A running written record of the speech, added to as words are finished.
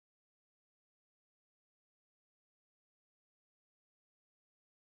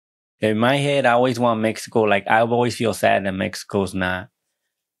in my head, I always want Mexico. Like, I always feel sad that Mexico's not.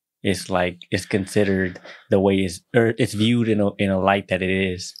 It's like it's considered the way it's viewed in a light that it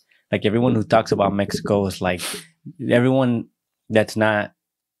is. Like everyone who talks about Mexico is like everyone that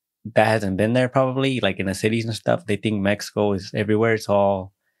hasn't been there probably like in the cities and stuff. They think Mexico is everywhere. It's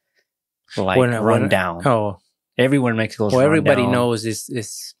all like run down. Oh, everywhere in Mexico is well, run everybody down. knows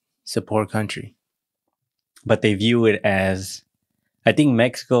it's a poor country, but they view it as. I think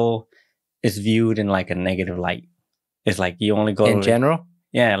Mexico is viewed in like a negative light. It's like you only go in general.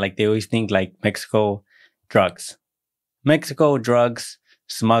 Yeah, like they always think like Mexico, drugs,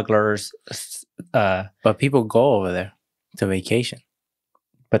 smugglers. But people go over there to vacation.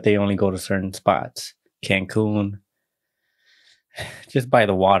 But they only go to certain spots. Cancun, just by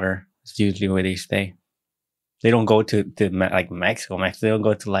the water. It's usually where they stay. They don't go to like Mexico. They don't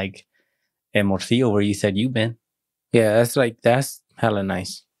go to like Hermosillo where you said you've been. Yeah, that's hella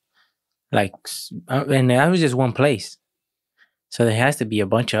nice. Like, and that was just one place. So there has to be a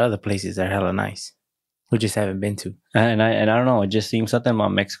bunch of other places that are hella nice. We just haven't been to. And I don't know. It just seems something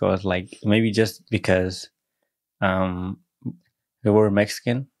about Mexico is like maybe just because we're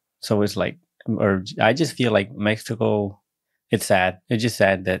Mexican, so it's like, or I just feel like Mexico. It's sad. It's just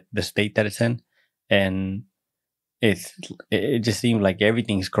sad that the state that it's in, and it just seems like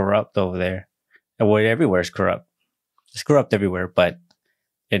everything's corrupt over there. And everywhere is corrupt. It's corrupt everywhere, but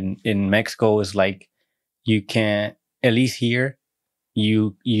in Mexico is like you can't. At least here,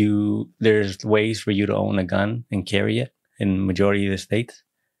 there's ways for you to own a gun and carry it in majority of the states.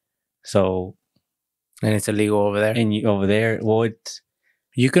 So, and it's illegal over there. And over there, well,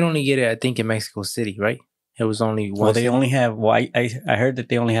 you can only get it, I think, in Mexico City, right? It was only one. Well, they only have. Well, I heard that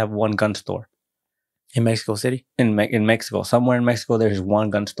they only have one gun store in Mexico City. In Mexico, somewhere in Mexico, there's one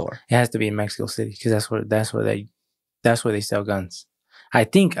gun store. It has to be in Mexico City because that's where they sell guns. I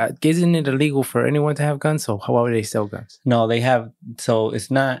think, isn't it illegal for anyone to have guns? So why would they sell guns? No, they have. So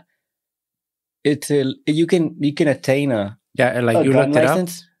it's not. You can attain a you gun looked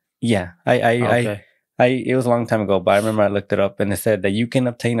license. It up? Yeah, Okay. It was a long time ago, but I remember I looked it up and it said that you can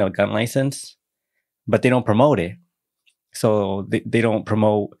obtain a gun license, but they don't promote it. So they don't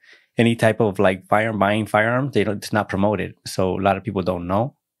promote any type of like buying firearms. It's not promoted. So a lot of people don't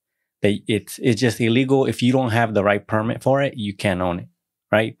know. It's just illegal. If you don't have the right permit for it, you can't own it.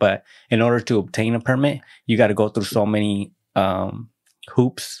 Right. But in order to obtain a permit, you got to go through so many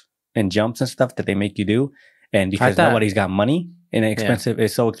hoops and jumps and stuff that they make you do. And because nobody's got money and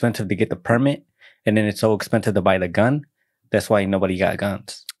it's so expensive to get the permit. And then it's so expensive to buy the gun. That's why nobody got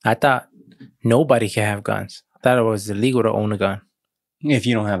guns. I thought nobody can have guns. I thought it was illegal to own a gun. If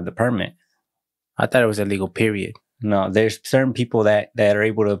you don't have the permit. I thought it was illegal, period. No, there's certain people that are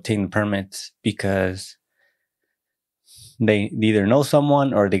able to obtain permits because they either know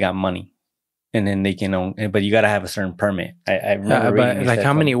someone or they got money, and then they can own. But you got to have a certain permit. I remember but like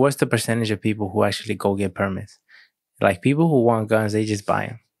how many? What's the percentage of people who actually go get permits? Like people who want guns, they just buy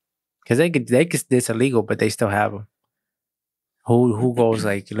them because they could. It's illegal, but they still have them. Who goes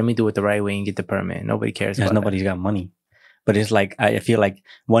like, let me do it the right way and get the permit? Nobody cares. Because nobody's got money. But it's like I feel like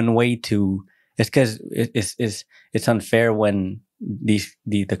one way to. It's because it's unfair when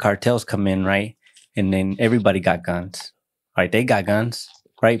the cartels come in, right? And then everybody got guns, right? They got guns,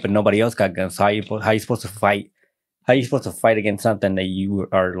 right? But nobody else got guns. So how you supposed to fight? How you supposed to fight against something that you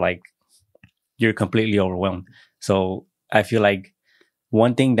are like you're completely overwhelmed? So I feel like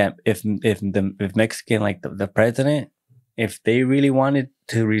one thing that if Mexican like the president, if they really wanted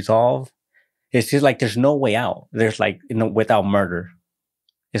to resolve, it's just like there's no way out. There's like without murder.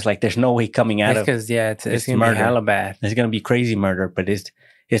 It's like there's no way coming out of because it's gonna be hella bad. It's gonna be crazy murder, but it's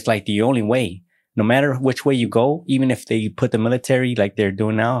like the only way. No matter which way you go, even if they put the military like they're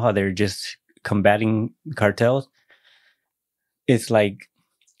doing now, how they're just combating cartels, it's like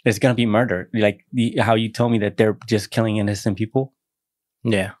it's gonna be murder. Like how you told me that they're just killing innocent people,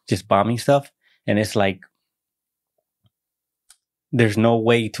 just bombing stuff, and it's like there's no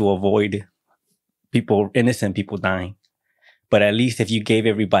way to avoid innocent people dying. But at least if you gave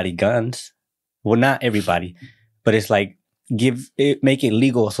everybody guns, well, not everybody, but it's like make it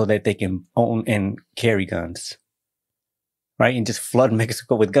legal so that they can own and carry guns, right? And just flood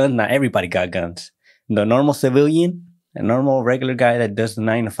Mexico with guns. Not everybody got guns. The normal civilian, a normal regular guy that does the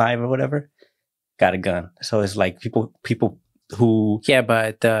 9 to 5 or whatever, got a gun. So it's like people who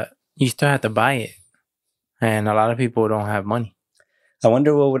but you still have to buy it, and a lot of people don't have money. I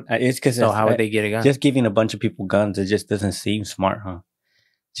wonder it's because how would they get a gun? Just giving a bunch of people guns, it just doesn't seem smart, huh?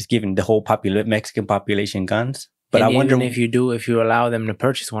 Just giving the whole Mexican population guns. But and I wonder if you allow them to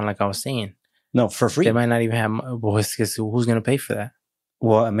purchase one, like I was saying, no, for free. They might not even have. Well, because who's going to pay for that?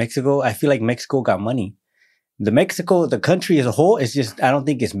 Well, Mexico, I feel like Mexico got money. The country as a whole, is just, I don't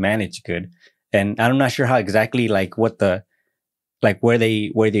think it's managed good. And I'm not sure how exactly, like, where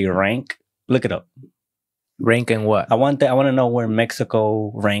they rank. Look it up. Ranking what? I want to know where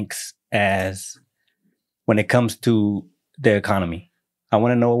Mexico ranks as when it comes to the economy. I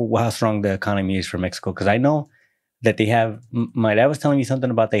want to know how strong the economy is for Mexico, because I know that they have. My dad was telling me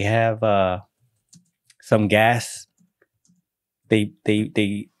something about they have some gas. They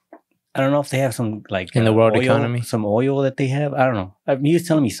I don't know if they have some, like, in the world oil, economy, some oil that they have. I don't know. He was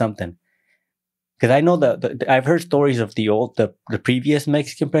telling me something, because I know that I've heard stories of the previous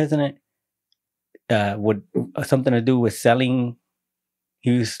Mexican president would something to do with selling.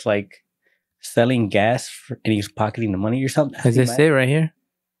 He was like selling gas and he was pocketing the money or something. Is this it right here?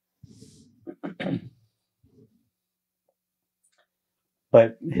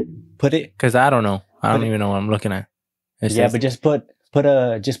 But put it, because I don't know. I don't even know what I'm looking at. Yeah, but just put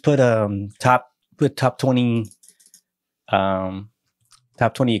top 20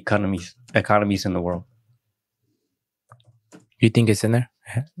 economies in the world. You think it's in there?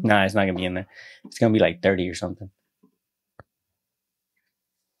 Nah, it's not gonna be in there. It's gonna be like 30 or something.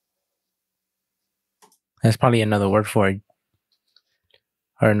 That's probably another word for it,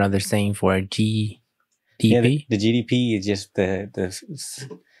 or another saying for it. GDP. Yeah, the GDP is just the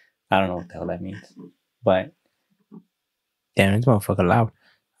I don't know what the hell that means, but damn, this motherfucker loud.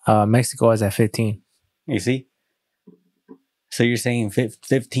 Mexico is at 15. You see? So you're saying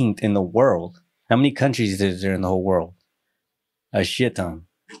 15th in the world. How many countries is there in the whole world? A shit ton.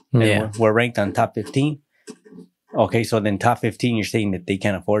 Yeah. We're ranked on top 15. Okay, so then top 15, you're saying that they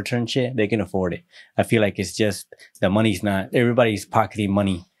can't afford certain shit? They can afford it. I feel like it's just the money's not, everybody's pocketing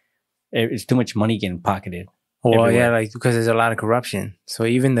money. It's too much money getting pocketed. Well, everywhere. yeah, like, because there's a lot of corruption. So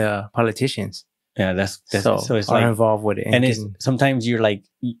even the politicians, yeah, that's so it's are like involved with it. And it's sometimes you're like,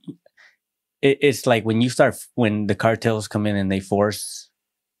 it's like when the cartels come in and they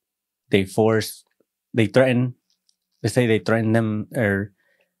threaten, let's say they threaten them, or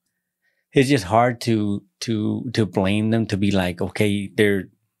it's just hard to blame them, to be like, okay, they're,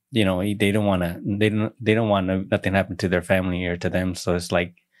 they don't want nothing happen to their family or to them. So it's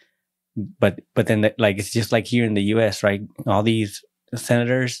like, but then like, it's just like here in the US, right? All these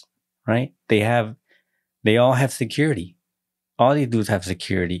senators, right? They all have security. All these dudes have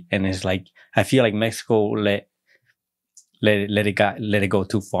security. And it's like, I feel like Mexico let it go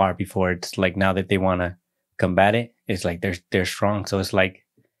too far before it's like, now that they want to combat it, it's like they're strong. So it's like,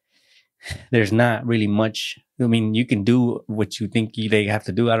 there's not really much. I mean, you can do what you think they have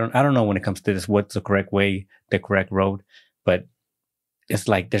to do. I don't know when it comes to this, what's the correct way, the correct road, but it's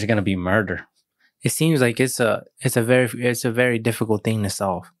like, there's going to be murder. It seems like it's a very difficult thing to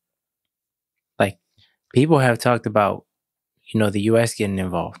solve. Like, people have talked about, the US getting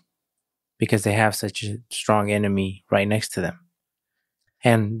involved because they have such a strong enemy right next to them.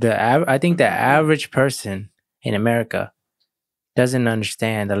 And I think the average person in America doesn't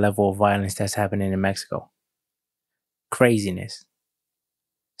understand the level of violence that's happening in Mexico. Craziness.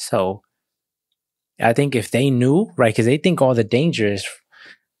 So I think if they knew, right, because they think all the danger is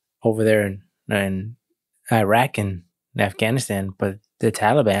over there in Iraq and Afghanistan, but the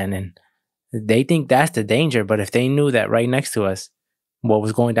Taliban, and they think that's the danger. But if they knew that right next to us, what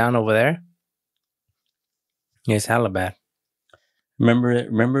was going down over there, it's hella bad.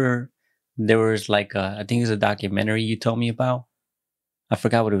 Remember, there was like I think it was a documentary you told me about. I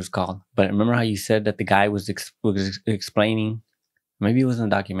forgot what it was called, but remember how you said that the guy was explaining? Maybe it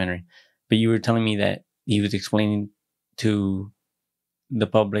wasn't a documentary, but you were telling me that he was explaining to the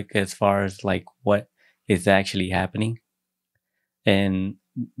public as far as like what is actually happening, and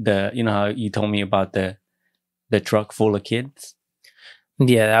how you told me about the truck full of kids.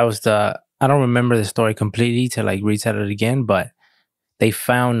 Yeah, that was I don't remember the story completely to like retell it again, but they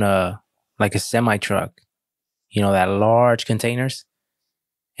found like a semi truck, that large containers,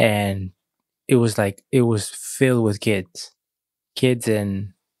 and it was filled with kids,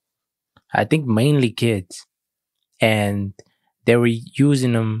 and I think mainly kids, and they were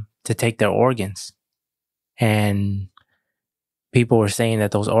using them to take their organs, and people were saying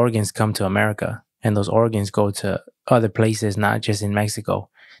that those organs come to America and those organs go to other places, not just in Mexico,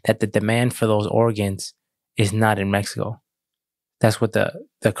 that the demand for those organs is not in Mexico. That's what the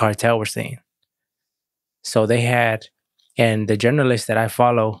cartel were saying. So they had, and the journalist that I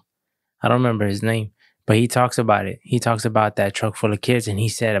follow, I don't remember his name, but he talks about it. He talks about that truck full of kids, and he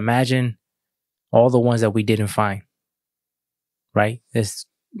said, imagine all the ones that we didn't find, right? And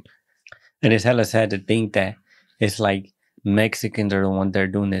it's hella sad to think that it's like Mexicans are the ones that are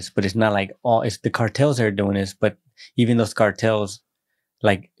doing this, but it's not like it's the cartels that are doing this, but even those cartels,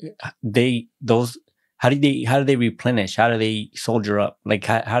 Like those. How do they replenish? How do they soldier up? Like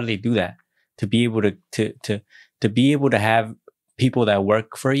how do they do that to be able to be able to have people that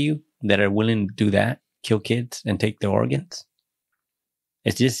work for you that are willing to do that, kill kids and take their organs?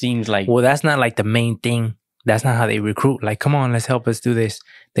 It just seems like, well, that's not like the main thing. That's not how they recruit. Like, come on, let's help us do this.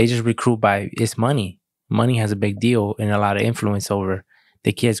 They just recruit by it's money. Money has a big deal and a lot of influence over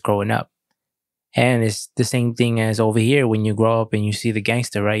the kids growing up. And it's the same thing as over here when you grow up and you see the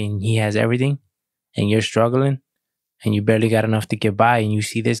gangster, right? And he has everything and you're struggling and you barely got enough to get by and you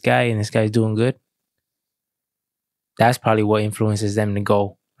see this guy and this guy's doing good. That's probably what influences them to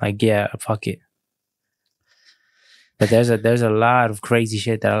go like, yeah, fuck it. But there's a lot of crazy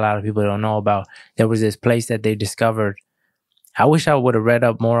shit that a lot of people don't know about. There was this place that they discovered. I wish I would have read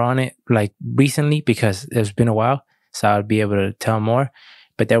up more on it like recently because it's been a while, so I'd be able to tell more.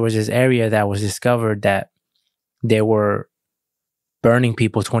 But there was this area that was discovered that they were burning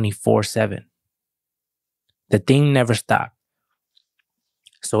people 24/7. The thing never stopped.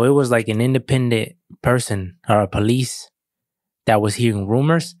 So it was like an independent person or a police that was hearing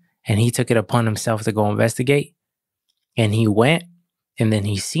rumors, and he took it upon himself to go investigate. And he went, and then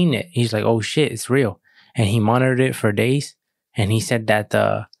he seen it. He's like, oh shit, it's real. And he monitored it for days. And he said that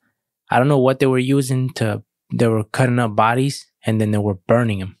I don't know what they were using they were cutting up bodies and then they were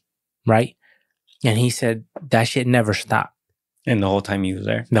burning them, right? And he said that shit never stopped. And the whole time he was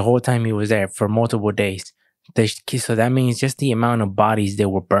there? The whole time he was there for multiple days. So that means just the amount of bodies they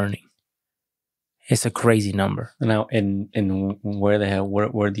were burning. It's a crazy number. Now, and where the hell, where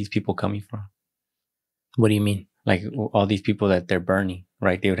are these people coming from? What do you mean? Like all these people that they're burning,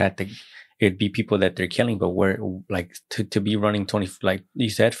 right? They would have to, it'd be people that they're killing, but where, like to be running 20, like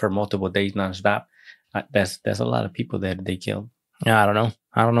you said, for multiple days nonstop, that's a lot of people that they killed. I don't know.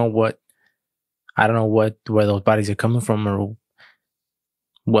 I don't know where those bodies are coming from, or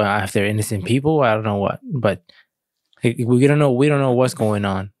well, if they're innocent people, I don't know what, but we don't know what's going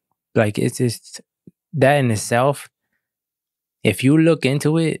on. Like it's just that in itself, if you look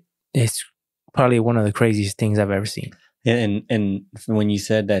into it, it's probably one of the craziest things I've ever seen. Yeah, and when you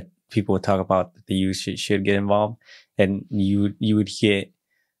said that people would talk about the youth should get involved, and you would hear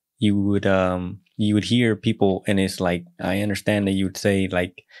people, and it's like, I understand that you would say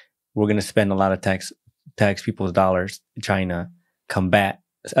like, we're gonna spend a lot of tax people's dollars trying to combat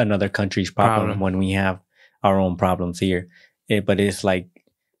another country's problem when we have our own problems here. But it's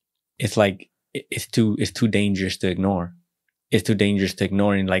too dangerous to ignore. It's too dangerous to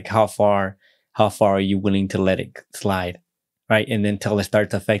ignore, and like how far are you willing to let it slide, right? And then till it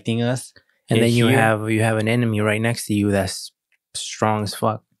starts affecting us, and then you have an enemy right next to you that's strong as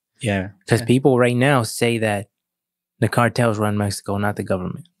fuck. Yeah, because people right now say that the cartels run Mexico, not the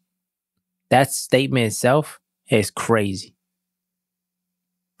government. That statement itself is crazy.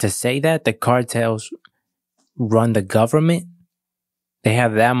 To say that the cartels run the government, they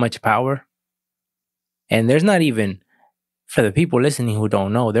have that much power, and there's not even, for the people listening who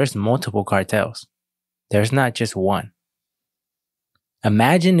don't know, there's multiple cartels. There's not just one.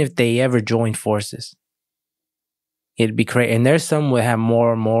 Imagine if they ever joined forces. It'd be crazy. And there's some who have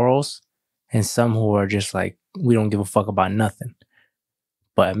more morals and some who are just like, we don't give a fuck about nothing.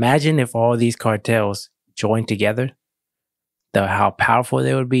 But imagine if all these cartels joined together, how powerful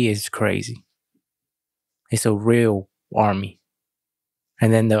they would be is crazy. It's a real army.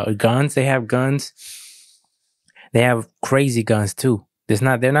 And then the guns, they have guns. They have crazy guns too.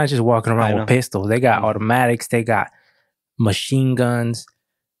 They're not just walking around with pistols. They got automatics. They got machine guns.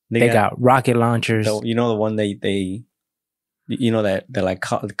 They got rocket launchers. You know the one that like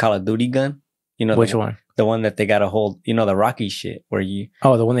Call of Duty gun? You know which one? The one that they gotta hold. You know the Rocky shit where you.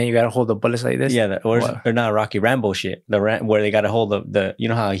 Oh, the one that you gotta hold the bullets like this. Yeah, or not Rocky, Rambo shit. Where they gotta hold the. You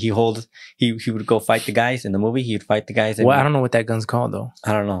know how he holds. He would go fight the guys in the movie. He would fight the guys. Well, I don't know what that gun's called though.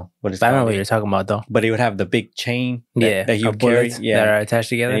 I don't know what it's. I called. don't know what you're talking about though. But he would have the big chain. That he would carry. Yeah, that are attached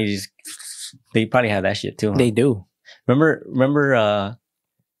together. And they probably have that shit too. Huh? They do. Remember.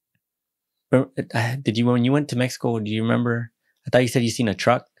 Did you, when you went to Mexico, do you remember? I thought you said you seen a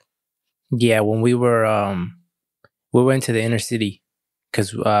truck. Yeah, when we went to the inner city,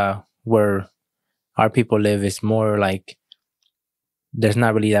 because where our people live, it's more like there's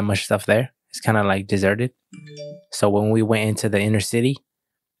not really that much stuff there. It's kind of like deserted. So when we went into the inner city,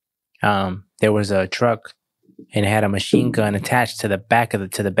 there was a truck and it had a machine gun attached to the back of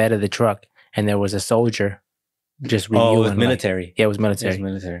to the bed of the truck, and there was a soldier just reviewing. Oh, it was military. Yeah, it was military. It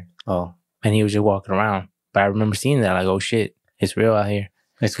was military. Oh. And he was just walking around. But I remember seeing that, like, oh shit, it's real out here.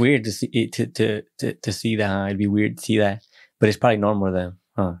 It's weird to see to see that. Huh? It'd be weird to see that, but it's probably normal then,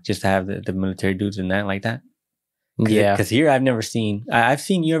 huh? Just to have the military dudes in that like that. Yeah. Because here I've never seen. I've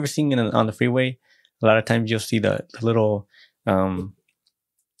seen, you ever seen it on the freeway? A lot of times you'll see the little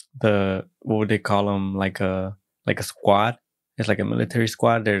the, what would they call them, like a squad. It's like a military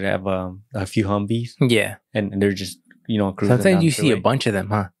squad. They have a few Humvees, Yeah. and they're just, you know, cruising Sometimes down you the see a freeway. bunch of them,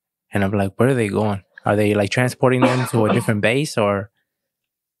 huh? And I'm like, where are they going? Are they like transporting them to a different base, or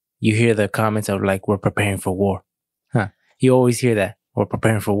you hear the comments of like, we're preparing for war? Huh? You always hear that. We're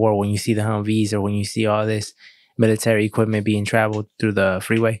preparing for war when you see the Humvees or when you see all this military equipment being traveled through the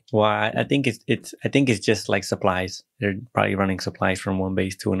freeway. Well, I think it's just like supplies. They're probably running supplies from one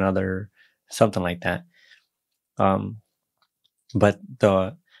base to another, something like that. But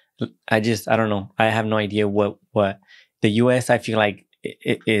I don't know. I have no idea what the U.S. I feel like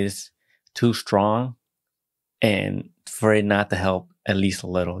it is too strong, and for it not to help at least a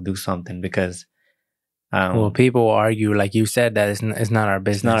little, do something, because Well, people will argue, like you said, that it's not our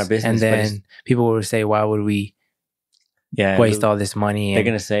business. it's not our business. And then people will say, why would we waste all this money they're and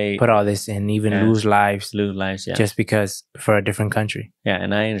gonna say put all this and even lose lives just because for a different country? Yeah,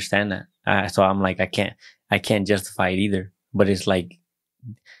 and I understand that. So I'm like, I can't justify it either. But it's like,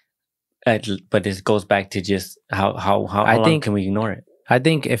 but this goes back to just how long can we ignore it? I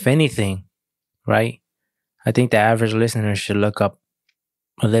think if anything, right? I think the average listener should look up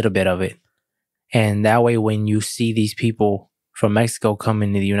a little bit of it. And that way, when you see these people from Mexico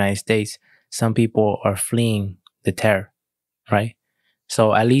coming to the United States, some people are fleeing the terror, right?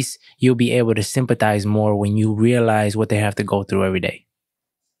 So at least you'll be able to sympathize more when you realize what they have to go through every day.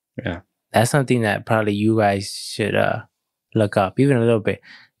 Yeah. That's something that probably you guys should look up, even a little bit.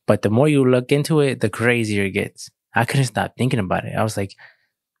 But the more you look into it, the crazier it gets. I couldn't stop thinking about it. I was like,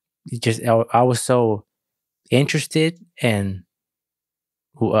 I was so interested and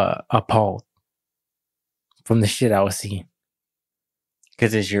appalled from the shit I was seeing.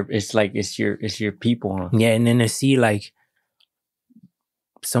 Because it's your people, huh? Yeah, and then to see like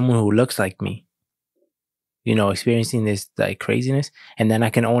someone who looks like me, you know, experiencing this like craziness, and then I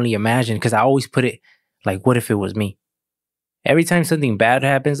can only imagine, because I always put it like, what if it was me? Every time something bad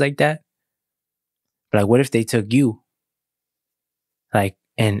happens like that, like, what if they took you? Like,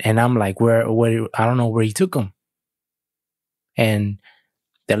 and I'm like, where? I don't know where he took them. And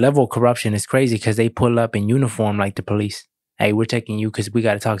the level of corruption is crazy because they pull up in uniform like the police. Hey, we're taking you because we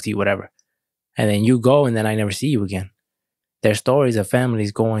got to talk to you, whatever. And then you go, and then I never see you again. There's stories of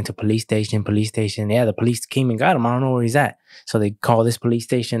families going to police station. Yeah, the police came and got him. I don't know where he's at. So they call this police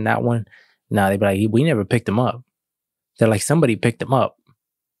station, that one. Now they be like, we never picked him up. They're like, somebody picked him up.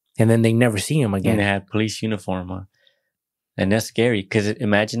 And then they never see him again. And they had police uniform, huh? And that's scary, because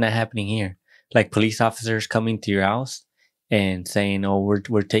imagine that happening here. Like police officers coming to your house and saying, "Oh,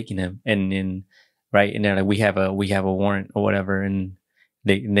 we're taking him," and then right, and they're like, "We have a warrant or whatever," and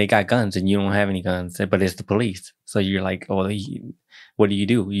they got guns and you don't have any guns, but it's the police. So you're like, "Oh, what do?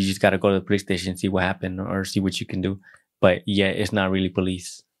 You just got to go to the police station, see what happened, or see what you can do." But yeah, it's not really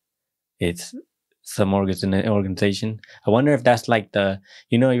police. It's some organization. I wonder if that's like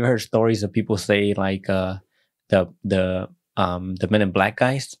you heard stories of people say like the Men in Black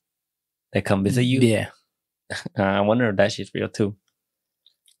guys that come visit you. Yeah. I wonder if that shit's real too.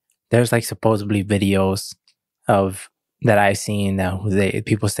 There's like supposedly videos of that I've seen now.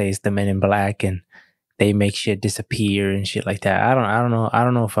 People say it's the Men in Black and they make shit disappear and shit like that. I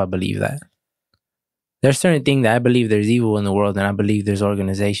don't know if I believe that. There's certain things that I believe there's evil in the world, and I believe there's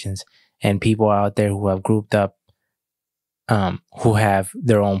organizations and people out there who have grouped up, who have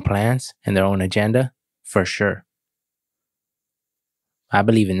their own plans and their own agenda, for sure. I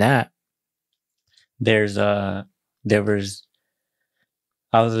believe in that. I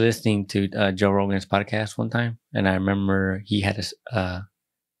was listening to Joe Rogan's podcast one time, and I remember he had I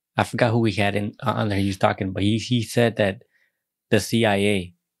forgot who he had on there. He was talking, but he said that the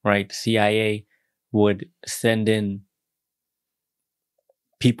CIA, right? The CIA would send in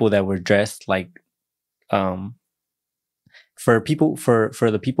people that were dressed like, for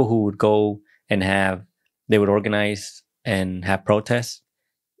the people who would go and they would organize and have protests,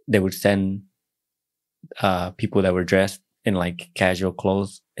 they would send people that were dressed in like casual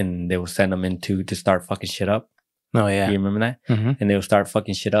clothes, and they would send them to start fucking shit up. Oh yeah, you remember that? Mm-hmm. And they would start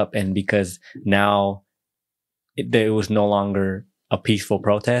fucking shit up, and because now it was no longer a peaceful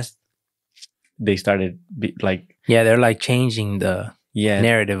protest, they started they're like changing the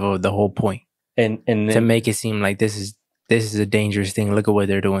narrative of the whole point, and to make it seem like this is a dangerous thing. Look at what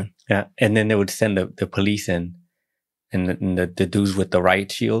they're doing. Yeah, and then they would send the police in, and the dudes with the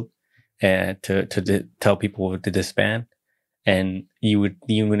riot shield, to tell people to disband. And you would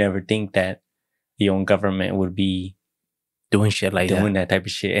never think that the own government would be doing shit like that type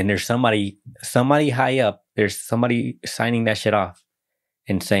of shit. And there's somebody high up there's somebody signing that shit off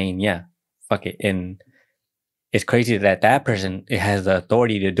and saying, yeah, fuck it. And it's crazy that that person it has the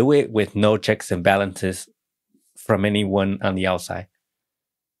authority to do it with no checks and balances from anyone on the outside.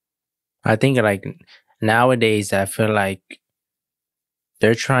 I think like nowadays, I feel like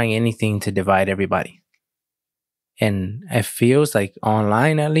they're trying anything to divide everybody. And it feels like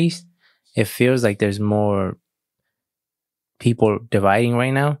online, at least, it feels like there's more people dividing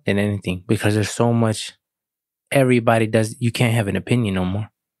right now than anything because there's so much everybody does. You can't have an opinion no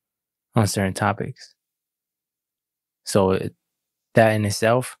more on certain topics. So that in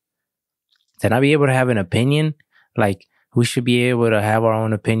itself, to not be able to have an opinion, like we should be able to have our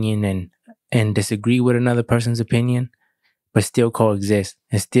own opinion and disagree with another person's opinion, but still coexist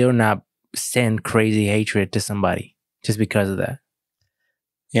and still not send crazy hatred to somebody just because of that.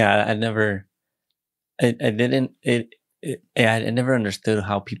 Yeah, I never understood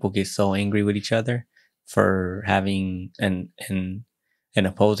how people get so angry with each other for having an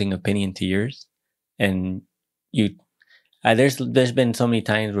opposing opinion to yours. And there's been so many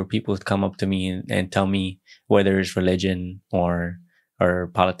times where people come up to me and tell me whether it's religion or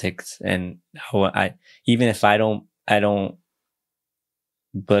politics, and how even if I don't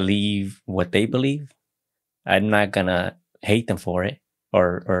believe what they believe, I'm not gonna hate them for it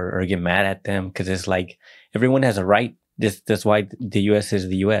or get mad at them, because it's like everyone has a right. That's why the U.S. is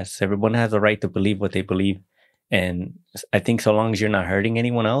the U.S. Everyone has a right to believe what they believe, and I think so long as you're not hurting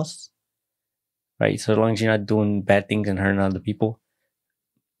anyone else, right? So long as you're not doing bad things and hurting other people,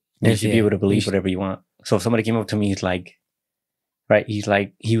 you should be able to believe whatever you want. So if somebody came up to me, he's like,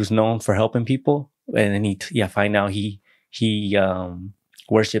 he was known for helping people, and then find out he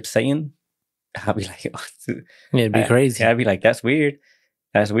worships Satan. I'll be like, it'd be crazy. I'd be like, that's weird.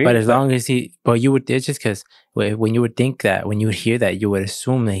 That's weird. But as long as it's just because when you would think that, when you would hear that, you would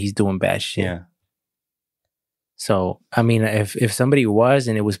assume that he's doing bad shit. Yeah. So, I mean, if somebody was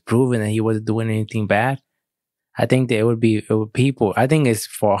and it was proven that he wasn't doing anything bad, I think that people, I think it's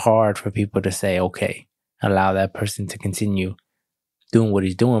hard for people to say, okay, allow that person to continue doing what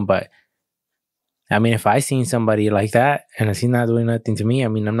he's doing. But I mean, if I seen somebody like that and if he's not doing nothing to me, I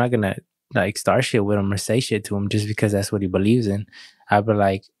mean, I'm not going to like start shit with him or say shit to him just because that's what he believes in. I'd be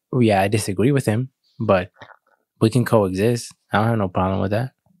like, oh, yeah, I disagree with him, but we can coexist. I don't have no problem with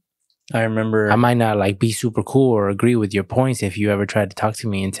that. I remember I might not like be super cool or agree with your points if you ever tried to talk to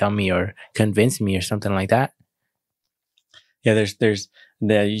me and tell me or convince me or something like that. Yeah,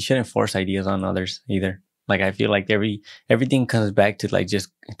 you shouldn't force ideas on others either. Like I feel like everything comes back to like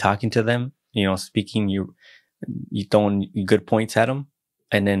just talking to them, speaking, you throwing good points at them,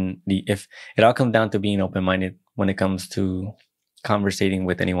 and then if it all comes down to being open-minded when it comes to conversating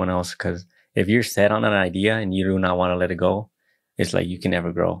with anyone else. Because if you're set on an idea and you do not want to let it go, it's like you can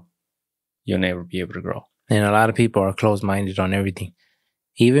never grow. You'll never be able to grow. And a lot of people are closed-minded on everything,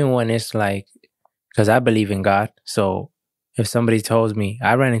 even when it's like, because I believe in God. So if somebody tells me,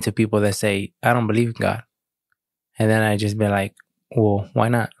 I ran into people that say, I don't believe in God. And then I just be like, well, why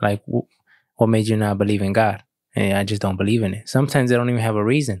not? Like, what made you not believe in God? And I just don't believe in it. Sometimes they don't even have a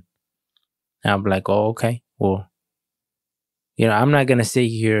reason. And I'll be like, oh, okay. Well, I'm not going to sit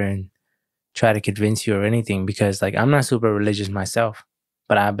here and try to convince you or anything, because like, I'm not super religious myself,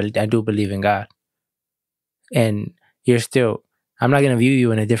 but I do believe in God. And I'm not going to view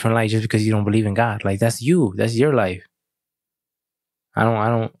you in a different light just because you don't believe in God. Like, that's you. That's your life. I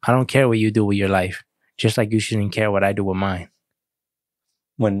don't care what you do with your life. Just like you shouldn't care what I do with mine.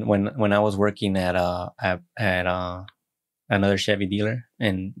 When I was working at another Chevy dealer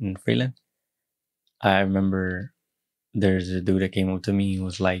in Freeland, I remember there's a dude that came up to me and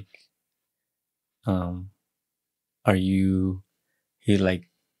was like, he's like,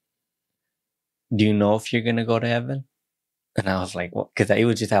 do you know if you're gonna go to heaven? And I was like, well, because it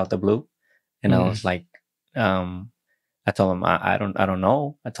was just out the blue, and I was like, I told him I don't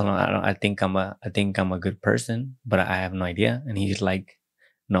know. I told him I think I'm a good person, but I have no idea. And he's like,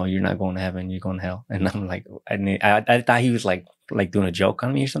 no, you're not going to heaven. You're going to hell. And I'm like, I thought he was like doing a joke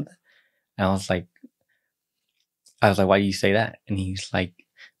on me or something. And I was like, why do you say that? And he's like,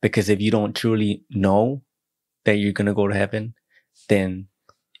 because if you don't truly know that you're gonna go to heaven, then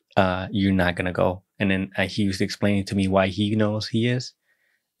you're not gonna go. And then he was explaining to me why he knows he is,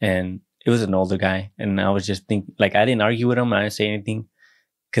 and it was an older guy, and I was just thinking, like, I didn't argue with him. I didn't say anything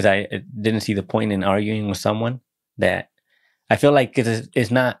because I didn't see the point in arguing with someone that I feel like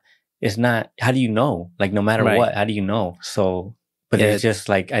it's not. How do you know? Like, no matter what, how do you know? So, but yeah, it's just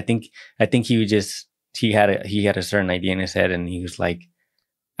like I think he had a certain idea in his head, and he was like,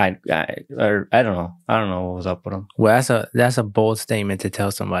 I don't know what was up with him. Well, that's a bold statement to tell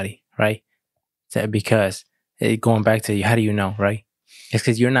somebody, right? Because going back to how do you know, right? It's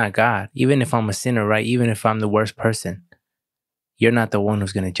because you're not God. Even if I'm a sinner, right? Even if I'm the worst person, you're not the one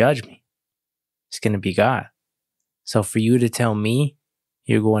who's going to judge me. It's going to be God. So for you to tell me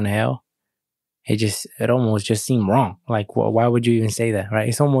you're going to hell, it almost just seemed wrong. Like, why would you even say that, right?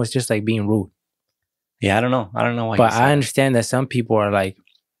 It's almost just like being rude. Yeah, I don't know why. But I understand that some people are like,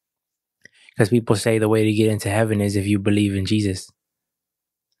 because people say the way to get into heaven is if you believe in Jesus.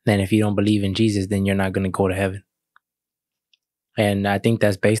 Then if you don't believe in Jesus, then you're not going to go to heaven. And I think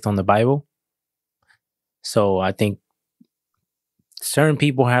that's based on the Bible. So I think certain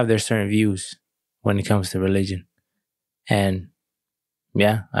people have their certain views when it comes to religion. And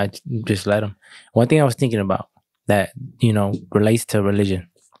yeah, I just let them. One thing I was thinking about that, relates to religion.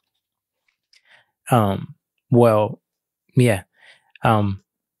 I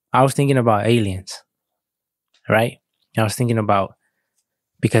was thinking about aliens, right? I was thinking about,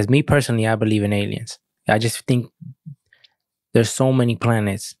 because me personally, I believe in aliens. I just think there's so many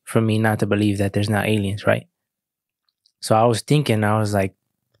planets for me not to believe that there's not aliens, right? So I was thinking, I was like,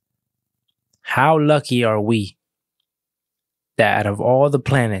 how lucky are we that out of all the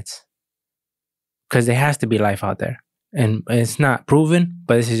planets, because there has to be life out there, and it's not proven,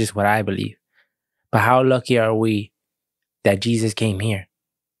 but this is just what I believe. But how lucky are we that Jesus came here?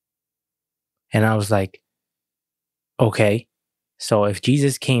 And I was like, okay, so if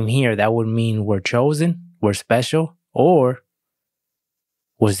Jesus came here, that would mean we're chosen, we're special, or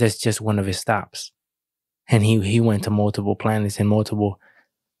was this just one of his stops? And he went to multiple planets and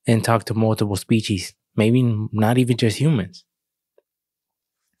talked to multiple species, maybe not even just humans.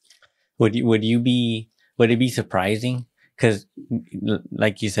 Would it be surprising? Because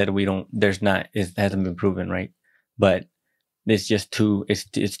like you said, it hasn't been proven, right? But it's just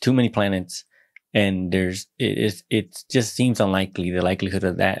it's too many planets, and it just seems unlikely, the likelihood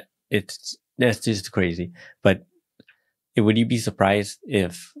of that. That's just crazy. But would you be surprised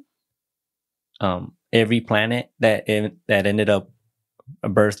if every planet that ended up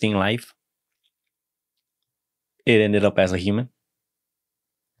birthing life, it ended up as a human?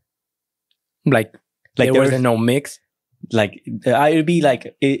 Like there wasn't no mix? Like, it would be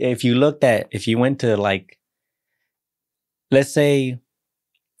like, if you went to, like, let's say,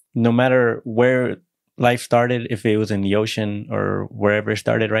 no matter where life started, if it was in the ocean or wherever it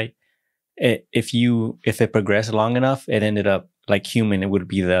started, right? If it progressed long enough, it ended up like human. It would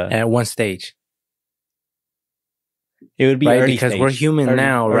be at one stage. It would be right, early because stage, we're human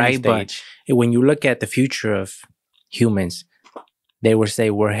now, right? Stage. But when you look at the future of humans, they would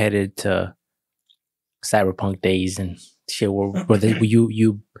say we're headed to cyberpunk days and shit. Where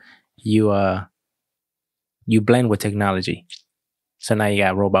you blend with technology, so now you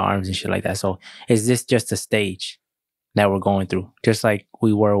got robot arms and shit like that. So is this just a stage that we're going through, just like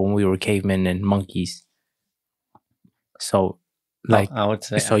we were when we were cavemen and monkeys? So, like, I would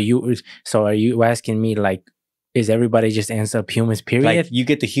say. So are you asking me, like, is everybody just ends up humans, period? Like, you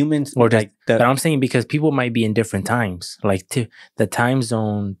get the humans, or like but I'm saying, because people might be in different times. Like, the time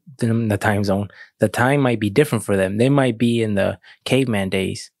might be different for them. They might be in the caveman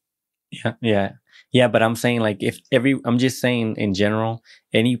days. Yeah. But I'm saying, like, I'm just saying in general,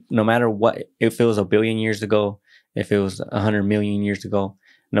 no matter what, if it was 1 billion years ago, if it was 100 million years ago,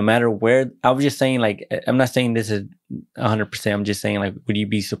 no matter where, I was just saying, like, I'm not saying this is 100%. I'm just saying, like, would you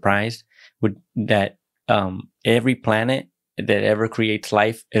be surprised that every planet that ever creates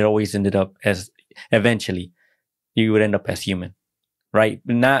life, it always ended up as, eventually you would end up as human, right?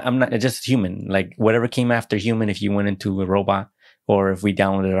 I'm not just human, like whatever came after human, if you went into a robot, or if we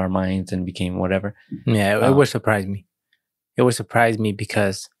downloaded our minds and became whatever. Yeah, it would surprise me. It would surprise me,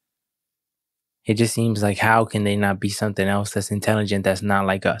 because it just seems like, how can they not be something else that's intelligent, that's not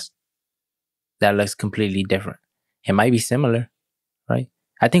like us, that looks completely different? It might be similar, right?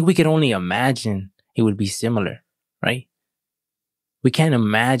 I think we could only imagine it would be similar, right? We can't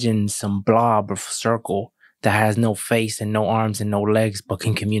imagine some blob or circle that has no face and no arms and no legs, but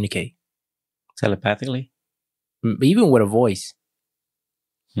can communicate telepathically, even with a voice.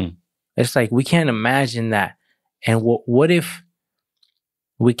 It's like, we can't imagine that. And what if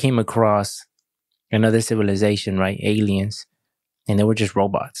we came across another civilization, right? Aliens, and they were just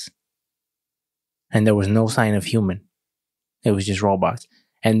robots, and there was no sign of human. It was just robots.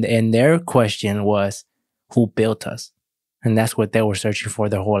 And their question was, who built us? And that's what they were searching for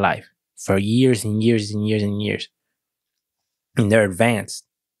their whole life, for years and years and years and years. And they're advanced.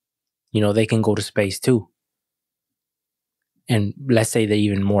 They can go to space too. And let's say they're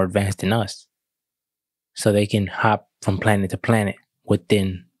even more advanced than us. So they can hop from planet to planet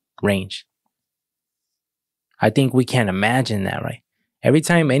within range. I think we can't imagine that, right? Every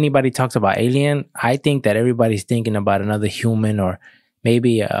time anybody talks about alien, I think that everybody's thinking about another human or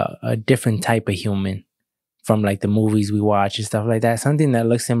maybe a different type of human from like the movies we watch and stuff like that. Something that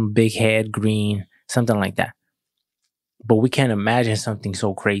looks in big head, green, something like that. But we can't imagine something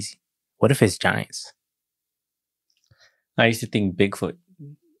so crazy. What if it's giants? I used to think Bigfoot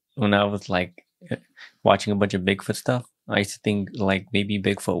when I was like watching a bunch of Bigfoot stuff. I used to think like maybe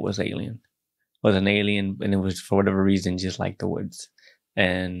Bigfoot was an alien, and it was for whatever reason just like the woods.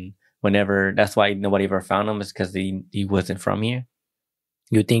 And whenever that's why nobody ever found him, is because he wasn't from here.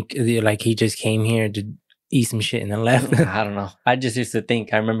 You think like he just came here to eat some shit and then left? I don't know. I just used to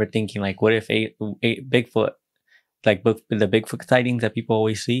think. I remember thinking like, what if Bigfoot, like the Bigfoot sightings that people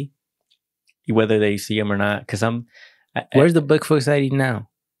always see, whether they see them or not? Because where's the Bigfoot sighting now?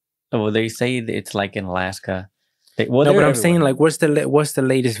 Well, they say it's like in Alaska. No, but I'm saying like, what's the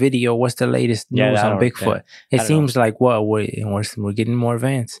latest video? What's the latest news on Bigfoot? It seems like we're getting more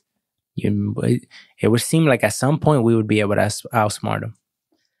advanced. It would seem like at some point we would be able to outsmart them.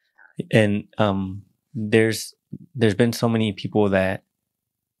 And there's been so many people that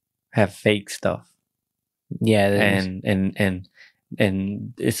have fake stuff. Yeah, and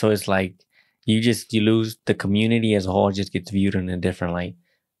so it's like you lose the community as a whole, just gets viewed in a different light.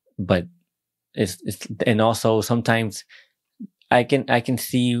 But it's and also sometimes I can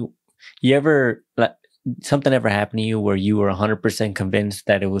see, you ever like something ever happened to you where you were 100% convinced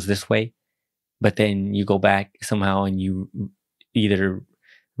that it was this way, but then you go back somehow and you either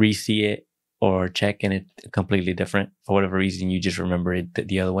re-see it or check and it's completely different for whatever reason, you just remember it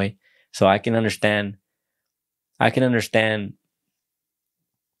the other way. So I can understand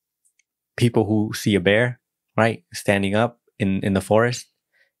people who see a bear, right, standing up in the forest.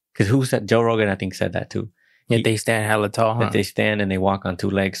 Because who said? Joe Rogan, I think, said that too. Yeah, they stand hella tall. That they stand and they walk on two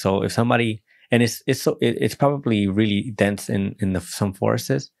legs. So if somebody, and it's probably really dense in some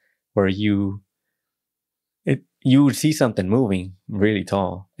forests where you would see something moving really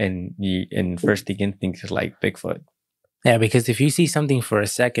tall, and first the instinct is like Bigfoot. Yeah, because if you see something for a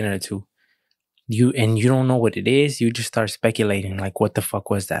second or two, you don't know what it is, you just start speculating like, what the fuck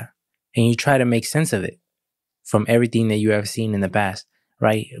was that? And you try to make sense of it from everything that you have seen in the past.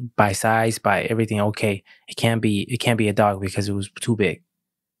 Right, by size, by everything. Okay, it can't be a dog because it was too big.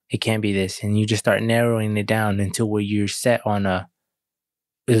 It can't be this, and you just start narrowing it down until where you're set on it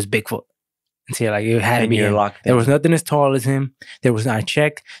was Bigfoot. And so like it had to be him. There was nothing as tall as him. I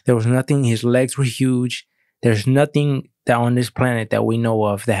checked. There was nothing. His legs were huge. There's nothing that on this planet that we know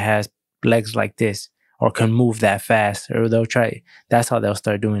of that has legs like this or can move that fast. Or they'll try. That's how they'll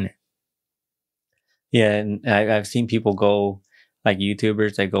start doing it. Yeah, and I've seen people go. Like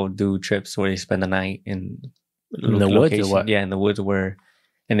YouTubers that go do trips where they spend the night in the woods or what? Yeah, in the woods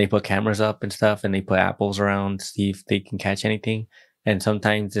and they put cameras up and stuff, and they put apples around to see if they can catch anything. And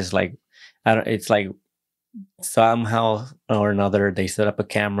sometimes it's like, it's like somehow or another they set up a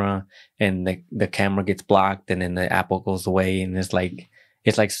camera and the camera gets blocked, and then the apple goes away, and it's like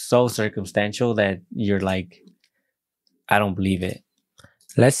so circumstantial that you're like, I don't believe it.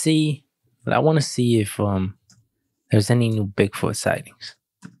 Let's see. I want to see if there's any new Bigfoot sightings,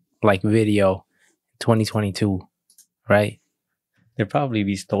 like video 2022, right? There'd probably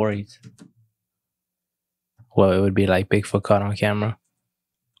be stories. Well, it would be like Bigfoot caught on camera.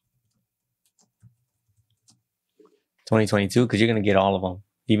 2022, because you're going to get all of them,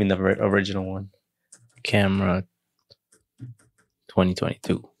 even the original one. Camera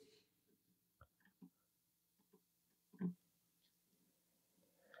 2022.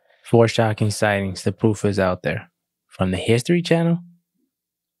 Four shocking sightings. The proof is out there. From the History Channel?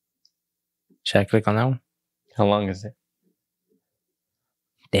 Should I click on that one? How long is it?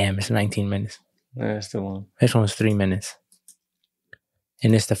 Damn, it's 19 minutes. That's too long. This one's 3 minutes.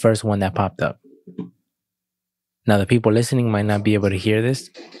 And it's the first one that popped up. Now, the people listening might not be able to hear this.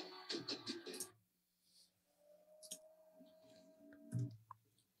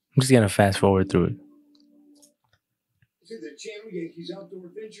 I'm just going to fast forward through it. To the channel Yankees Outdoor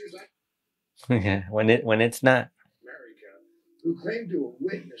Adventures. Yeah, when it's not. Who claimed to have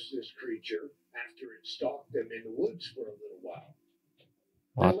witnessed this creature after it stalked them in the woods for a little while.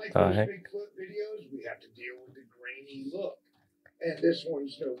 What like the those heck? Bigfoot videos, we have to deal with the grainy look. And this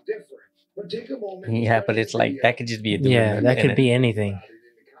one's no different. But take a moment. Yeah, but it's like, that could just be a dude. Yeah, that could be anything.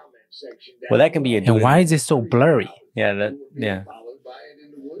 Well, that can be a dude. And why is it so blurry? Yeah,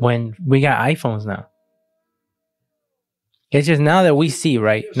 When we got iPhones now. It's just now that we see,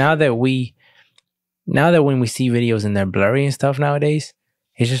 right? Now that when we see videos and they're blurry and stuff nowadays,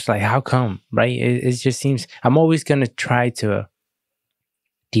 it's just like, how come, right? It just seems, I'm always going to try to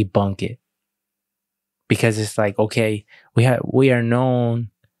debunk it. Because it's like, okay, we are known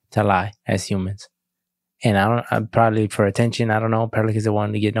to lie as humans. And I'm probably for attention. I don't know. Probably because they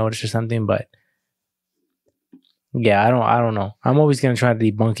wanted to get noticed or something. But yeah, I don't know. I'm always gonna try to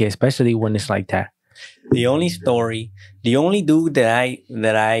debunk it, especially when it's like that. The only dude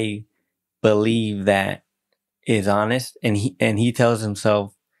that I believe that is honest, and he tells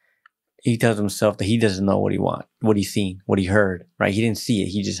himself that he doesn't know what he wants, what he's seen, what he heard. Right? He didn't see it.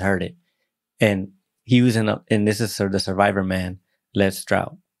 He just heard it, and he was and this is the Survivor man, Les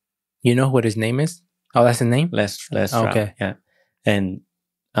Stroud. You know what his name is? Oh, that's his name? Les Stroud. Okay. Yeah. And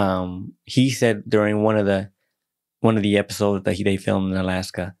he said during one of the episodes that they filmed in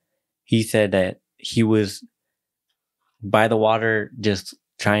Alaska, he said that he was by the water just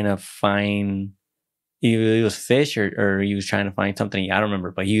trying to find either it was fish or he was trying to find something. I don't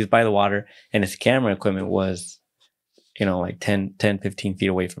remember, but he was by the water and his camera equipment was, like 10, 15 feet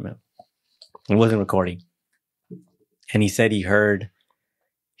away from him. It wasn't recording. And he said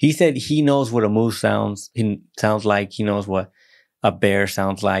he said he knows what a moose sounds like. He knows what a bear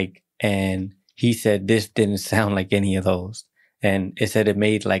sounds like. And he said this didn't sound like any of those. And it said it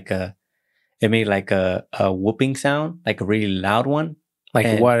made like a whooping sound, like a really loud one. Like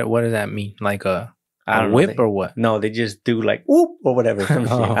and what does that mean? Like a whip or what? No, they just do like whoop or whatever. Some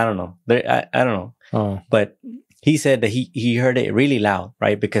shit. I don't know. I don't know. Oh. But he said that he heard it really loud,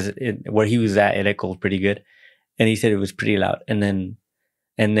 right? Because where he was at, it echoed pretty good. And he said it was pretty loud. And then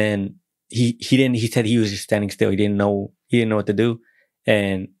he said he was just standing still. He didn't know what to do.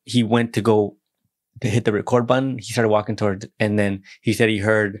 And he went to hit the record button. He started walking towards, and then he said he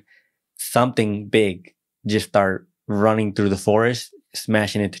heard something big just start running through the forest,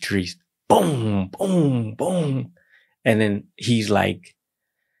 smashing into trees. Boom, boom, boom. And then he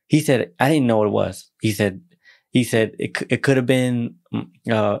said, I didn't know what it was. He said it could have been,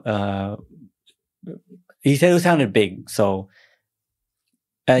 he said it sounded big. So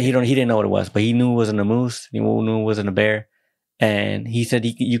he didn't know what it was, but he knew it wasn't a moose. He knew it wasn't a bear. And he said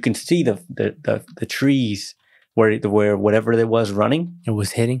you can see the trees where whatever it was running. It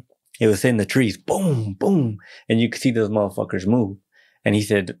was hitting the trees. Boom, boom. And you could see those motherfuckers move. And he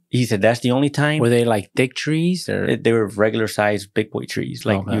said that's the only time. Were they like thick trees or? They were regular sized big boy trees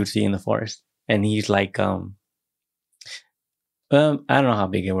like you would see in the forest. And he's like, I don't know how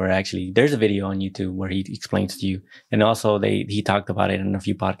big they were actually. There's a video on YouTube where he explains to you. And also he talked about it in a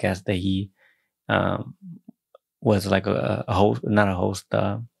few podcasts that he was like a host, not a host.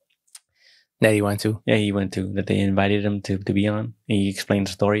 That he went to? Yeah, he went to, that they invited him to be on. He explained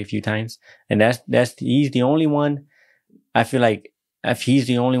the story a few times. And he's the only one. I feel like if he's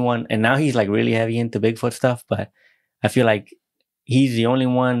the only one, and now he's like really heavy into Bigfoot stuff, but I feel like he's the only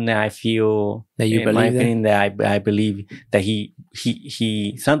one that I feel, that you in believe my opinion, that I believe that he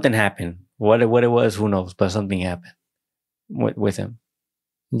something happened. What it was, who knows? But something happened with him.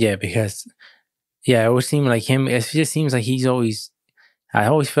 Yeah, because it would seem like him. It just seems like I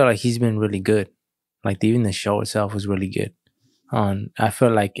always feel like he's been really good. Like even the show itself was really good. I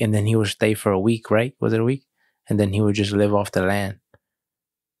feel like, and then he would stay for a week, right? Was it a week? And then he would just live off the land.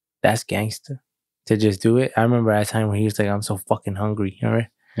 That's gangster. To just do it. I remember at a time when he was like, I'm so fucking hungry. Remember?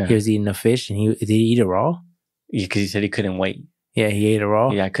 Yeah. He was eating the fish, and did he eat it raw? Yeah, because he said he couldn't wait. Yeah, he ate it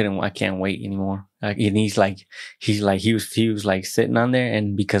raw. Yeah, I can't wait anymore. And he was like sitting on there,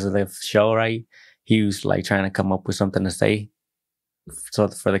 and because of the show, right, he was like trying to come up with something to say, so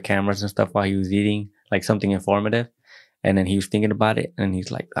for the cameras and stuff while he was eating, like something informative. And then he was thinking about it, and he's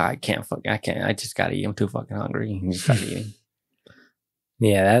like, I can't. I just gotta eat. I'm too fucking hungry. And he just started eating.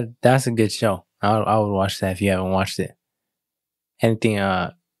 Yeah, that's a good show. I would watch that if you haven't watched it. Anything?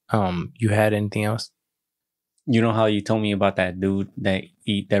 You had anything else? You know how you told me about that dude that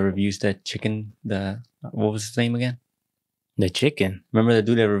reviews the chicken? What was his name again? The chicken. Remember the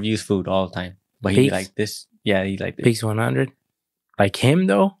dude that reviews food all the time, but he like this. Yeah, he like this. Peaks 100. Like him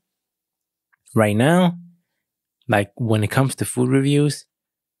though. Right now, like when it comes to food reviews,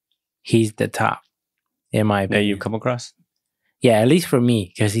 he's the top, in my opinion. That you come across? Yeah, at least for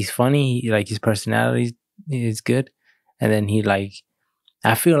me, because he's funny. Like his personality is good, and then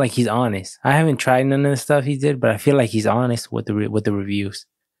I feel like he's honest. I haven't tried none of the stuff he did, but I feel like he's honest with the reviews,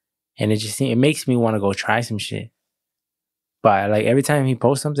 and it makes me want to go try some shit. But like every time he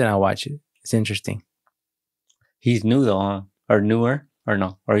posts something, I watch it. It's interesting. He's new though, huh? Or newer, or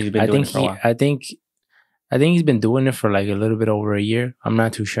no? Or he's been doing it for a while? I think he's been doing it for like a little bit over a year. I'm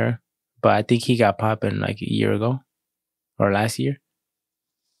not too sure, but I think he got popping like a year ago. Or last year.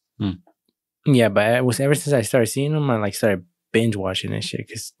 Yeah, but it was ever since I started seeing him, I started binge watching this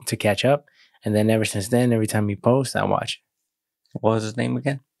shit to catch up. And then ever since then, every time he posts, I watch it. What was his name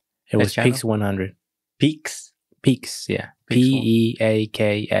again? It was Peaks 100. Peaks Peaks, yeah. Peaks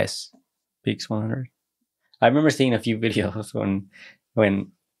Peaks. Peaks 100. I remember seeing a few videos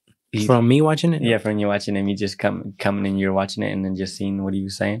when he, From me watching it? yeah, from you watching him, you just coming and you're watching it and then just seeing what he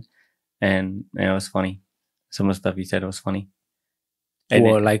was saying, and it was funny. Some of the stuff he said was funny. And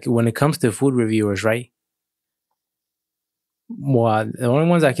Well, like when it comes to food reviewers, right? Well, the only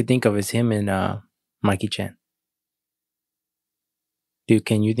ones I could think of is him and Mikey Chan. Dude,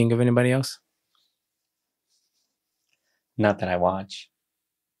 can you think of anybody else? not that I watch.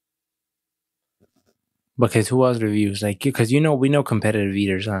 Because who else reviews? Like, because we know competitive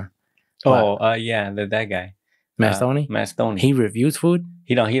eaters, huh? Yeah, that guy, Matt Stoney? Matt Stoney. He reviews food?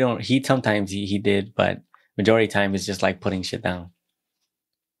 He don't. He sometimes he did, but majority of the time it's just like putting shit down.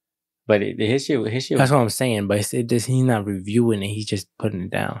 But his shit. That's what I'm saying. But he's not reviewing it. He's just putting it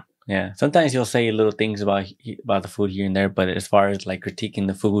down. Yeah, sometimes he'll say little things about the food here and there, but as far as like critiquing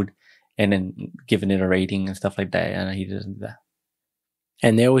the food and then giving it a rating and stuff like that, he doesn't do that.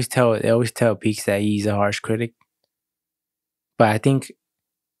 And they always tell Peaks that he's a harsh critic. But I think,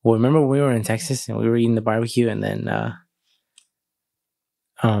 well, remember when we were in Texas and we were eating the barbecue, and then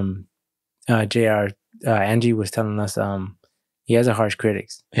JR Angie was telling us he has a harsh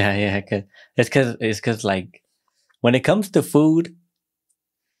critics. Yeah, it's because like when it comes to food,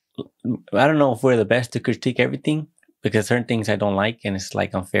 I don't know if we're the best to critique everything, because certain things I don't like, and it's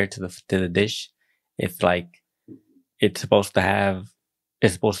like unfair to the dish. If like it's supposed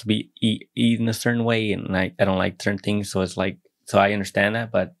to be eaten a certain way, and I don't like certain things, so it's like, so I understand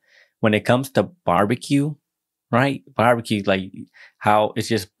that. But when it comes to barbecue, right? Barbecue, like how it's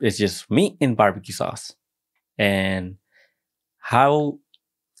just meat and barbecue sauce, and how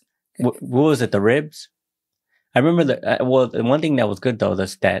what was it? The ribs. I remember the one thing that was good though,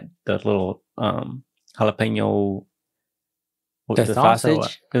 that's that the little jalapeno. The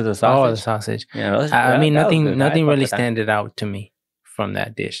sausage. It was a sausage. Oh, the sausage. Yeah, I mean, nothing really standed out to me from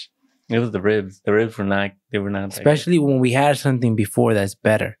that dish. It was the ribs. The ribs were not. They were not. Especially when we had something before that's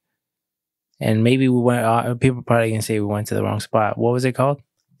better. And maybe we went. People probably gonna say we went to the wrong spot. What was it called?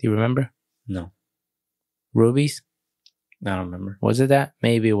 Do you remember? No. Ruby's? I don't remember. Was it that?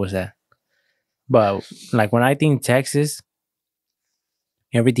 Maybe it was that. But like when I think Texas,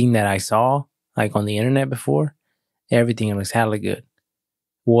 everything that I saw like on the internet before, everything looks hella good.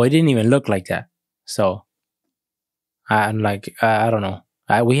 Well, it didn't even look like that. So I don't know.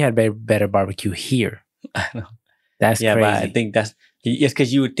 We had better barbecue here. I know. That's crazy. But I think it's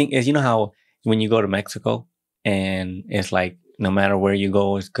because you would think, as you know how when you go to Mexico and it's like no matter where you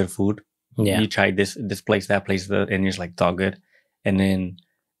go, it's good food. Yeah. You try this place, that place, and it's like it's all good. And then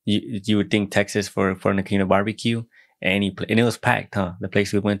you would think Texas for Nakina barbecue, and it was packed, huh? The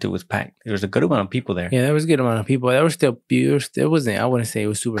place we went to was packed. There was a good amount of people there. Yeah, there was a good amount of people. There was still, it wasn't, I wouldn't say it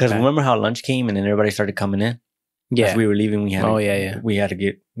was super packed. Because remember how lunch came and then everybody started coming in? Yeah. As we were leaving, we had we had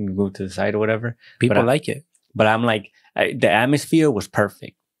to go to the side or whatever. People like it. But I'm like, the atmosphere was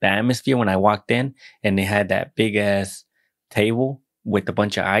perfect. The atmosphere when I walked in and they had that big ass table with a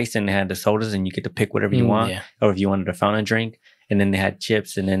bunch of ice and they had the sodas and you get to pick whatever you want. Yeah. Or if you wanted a fountain drink. And then they had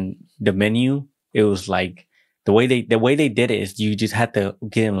chips, and then the menu, it was like the way they did it is you just had to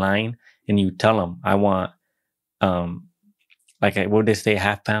get in line and you tell them, I want like what would they say,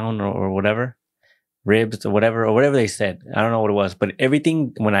 half pound or whatever, ribs or whatever they said. I don't know what it was, but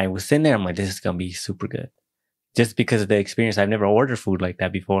everything when I was in there, I'm like, this is gonna be super good, just because of the experience. I've never ordered food like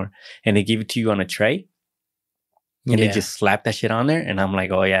that before, and they give it to you on a tray, and they just slap that shit on there, and I'm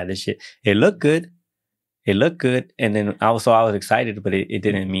like, oh yeah, this shit, it looked good. It looked good, and then I was excited, but it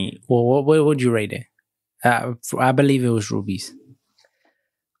didn't meet. Well, what would you rate it? I believe it was Ruby's.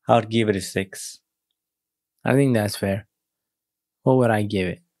 I would give it a 6. I think that's fair. What would I give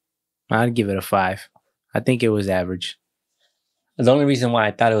it? I'd give it a 5. I think it was average. The only reason why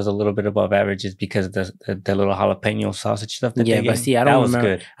I thought it was a little bit above average is because of the little jalapeno sausage stuff that they gave. But see, I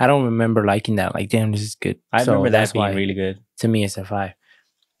don't remember liking that. Like, damn, this is good. I remember that being really good. To me, it's a 5.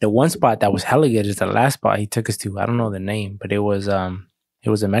 The one spot that was hella good is the last spot he took us to. I don't know the name, but it was a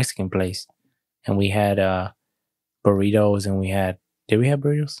Mexican place, and we had burritos, and did we have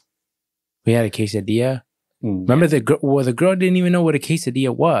burritos? We had a quesadilla. Remember the girl didn't even know what a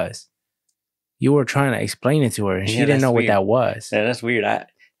quesadilla was. You were trying to explain it to her, and she didn't know what that was. Yeah, that's weird.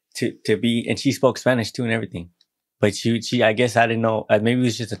 And she spoke Spanish too and everything, but she I guess I didn't know. Maybe it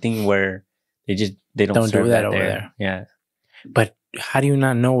was just a thing where they don't serve do that over there. Yeah, but how do you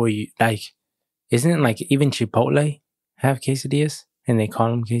not know where you like? Isn't it like even Chipotle have quesadillas and they call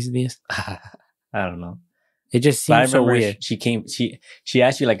them quesadillas? I don't know. It just But I seems so remember weird. she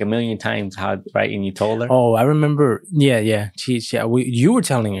asked you like a million times how, right? And you told her. Oh, I remember. Yeah. You were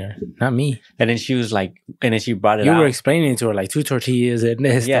telling her, not me. And then she was like, and then she brought it You out. were explaining to her like 2 tortillas and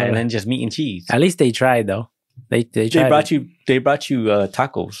this. Yeah, stuff. and then just meat and cheese. At least they tried though. They tried. They brought you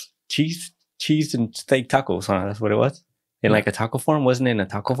tacos, cheese and steak tacos. Huh? That's what it was. In like a taco form, wasn't it in a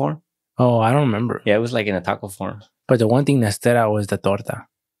taco form? Oh, I don't remember. Yeah, it was like in a taco form. But the one thing that stood out was the torta.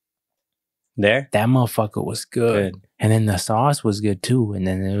 There, That motherfucker was good. And then the sauce was good too. And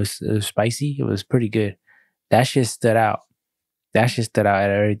then it was spicy. It was pretty good. That shit stood out. That shit stood out at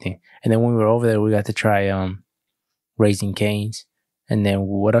everything. And then when we were over there, we got to try Raising Cane's. And then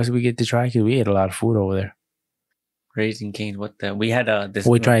what else did we get to try? Because we ate a lot of food over there. Raising Cane's. What the? We had this.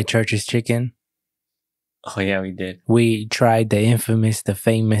 We tried Church's Chicken. Oh yeah, we did. We tried the infamous, the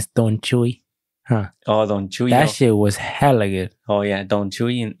famous Don Chuy. Huh. Oh, Don Chuy. That shit was hella good. Oh yeah, Don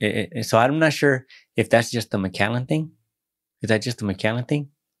Chuy. And so I'm not sure if that's just the McAllen thing. Is that just the McAllen thing?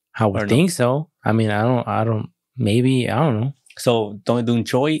 I would think so. I mean, I don't. Maybe I don't know. So Don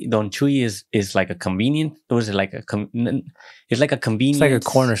Chuy is like a convenient. Or is it like it's like a convenience. It's like a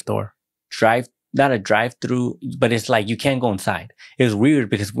corner store. Not a drive-through, but it's like you can't go inside. It was weird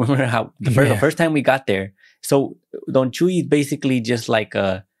because remember how the first time we got there. So Don Chuy is basically just like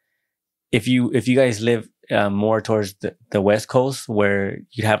if you guys live more towards the West Coast, where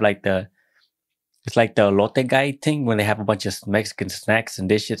you have like it's like the elote guy thing when they have a bunch of Mexican snacks and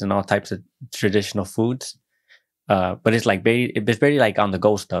dishes and all types of traditional foods. But it's like it's very like on the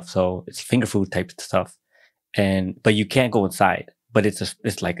go stuff. So it's finger food type stuff, but you can't go inside. But it's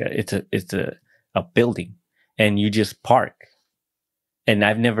a building, and you just park. And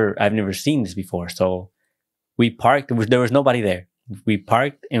I've never seen this before. So we parked. There was nobody there. We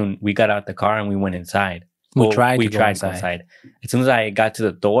parked and we got out the car and we went inside. We tried to go inside. As soon as I got to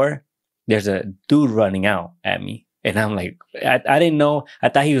the door, there's a dude running out at me. And I'm like, I didn't know. I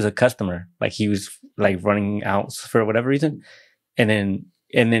thought he was a customer. Like he was like running out for whatever reason. And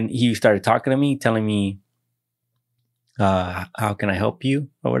then he started talking to me, telling me, how can I help you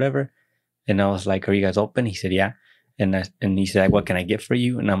or whatever? And I was like, are you guys open? He said, yeah. And he said, what can I get for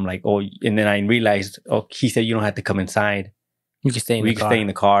you? And I'm like, oh, and then I realized, oh, he said, you don't have to come inside. You can stay in the car. Stay in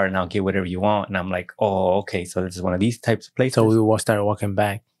the car and I'll get whatever you want. And I'm like, oh, okay. So this is one of these types of places. So we started walking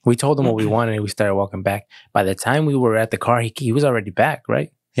back. We told him what we wanted and we started walking back. By the time we were at the car, he was already back,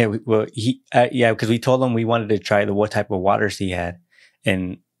 right? Yeah. Because we told him we wanted to try what type of waters he had.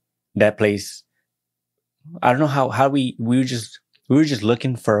 And that place, I don't know how we were just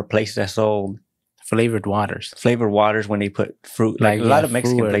looking for a place that sold flavored waters when they put fruit. Like a lot of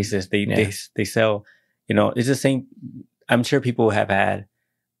Mexican places, they sell, it's the same. I'm sure people have had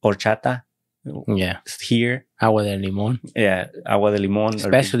horchata. Yeah. Here. Agua de limón. Yeah. Agua de limón.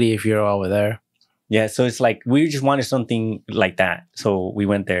 Especially if you're over there. Yeah. So it's like, we just wanted something like that. So we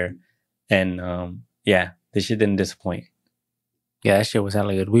went there and, this shit didn't disappoint. Yeah, that shit was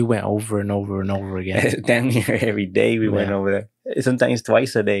hella good. We went over and over and over again. Damn near every day we went over there. Sometimes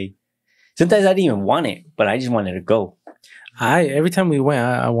twice a day. Sometimes I didn't even want it, but I just wanted to go. Every time we went,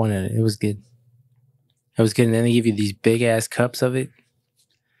 I wanted it. It was good. It was good. And then they give you these big ass cups of it.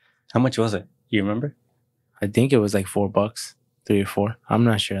 How much was it? You remember? I think it was like $4, 3 or 4. I'm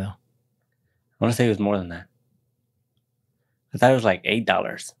not sure though. I want to say it was more than that. I thought it was like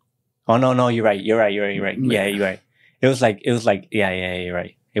 $8. Oh no, you're right. Yeah, you're right. It was like, yeah, you're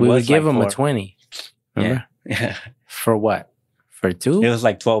right. We would give them a 20. Remember? Yeah. For what? For 2? It was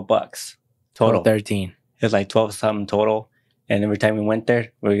like $12 total. 13. It was like 12 something total. And every time we went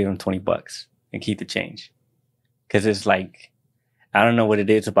there, we were giving them $20 and keep the change. Because it's like, I don't know what it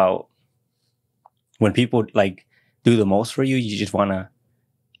is about when people like do the most for you, you just want to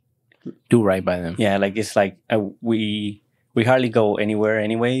do right by them. Yeah, like it's like we hardly go anywhere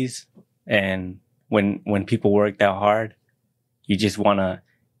anyways. And when people work that hard, you just want to,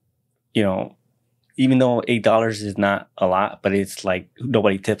 even though $8 is not a lot, but it's like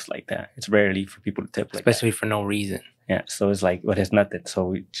nobody tips like that. It's rarely for people to tip like that. Especially for no reason. Yeah, so it's like, but it's nothing. So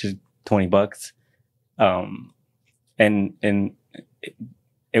we just $20. And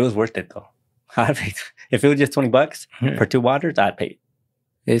it was worth it though. If it was just $20 for 2 waters, I'd pay.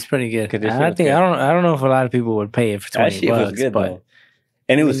 It's pretty good. I don't know if a lot of people would pay it for $20. That shit was good though.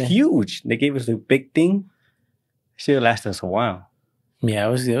 And it was huge. They gave us a big thing. Should last us a while. Yeah,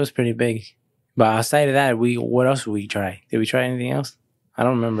 it was pretty big. But outside of that, what else did we try? Did we try anything else? I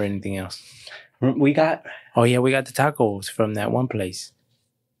don't remember anything else. We got the tacos from that one place.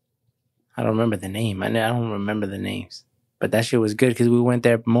 I don't remember the name. I don't remember the names. But that shit was good because we went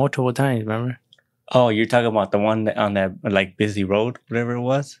there multiple times, remember? Oh, you're talking about the one on that like busy road, whatever it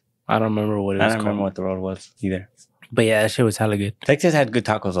was? I don't remember what it I was don't called. remember what the road was either. But yeah, that shit was hella good. Texas had good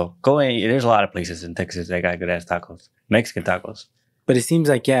tacos though. There's a lot of places in Texas that got good ass tacos. Mexican tacos. But it seems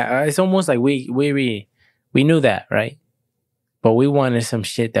like, yeah, it's almost like we knew that, right? But we wanted some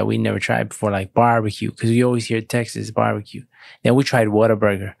shit that we never tried before, like barbecue, because we always hear Texas barbecue. Then we tried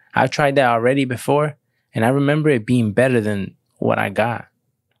Whataburger. I've tried that already before, and I remember it being better than what I got.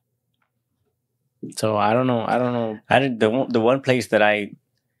 So I don't know. I did the one place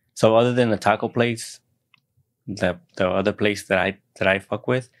so other than the taco place, the other place that I fuck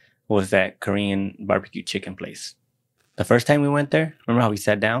with was that Korean barbecue chicken place. The first time we went there, remember how we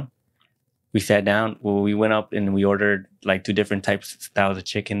sat down? Well, we went up and we ordered like 2 different styles of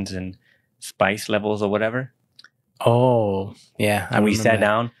chickens and spice levels or whatever. Oh, yeah. And we sat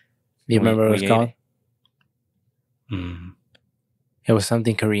down. You remember what it was called? Mm. It was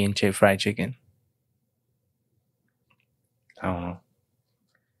something Korean fried chicken. I don't know.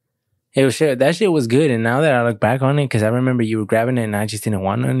 It was shit. That shit was good. And now that I look back on it, because I remember you were grabbing it and I just didn't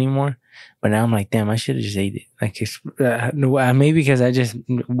want it anymore. But now I'm like, damn, I should have just ate it. Like, maybe because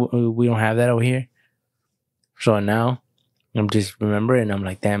we don't have that over here. So now I'm just remembering and I'm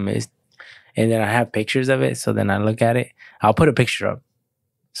like, damn, and then I have pictures of it. So then I look at it. I'll put a picture up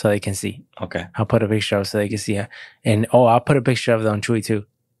so they can see. Okay. I'll put a picture up so they can see. I'll put a picture of it on Chewy too.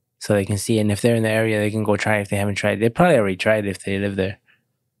 So they can see. And if they're in the area, they can go try it if they haven't tried it. They probably already tried it if they live there.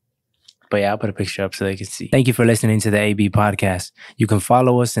 But yeah, I'll put a picture up so they can see. Thank you for listening to the AB podcast. You can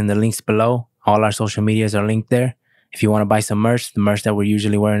follow us in the links below. All our social medias are linked there. If you want to buy some merch, the merch that we're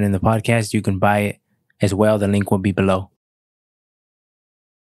usually wearing in the podcast, you can buy it as well. The link will be below.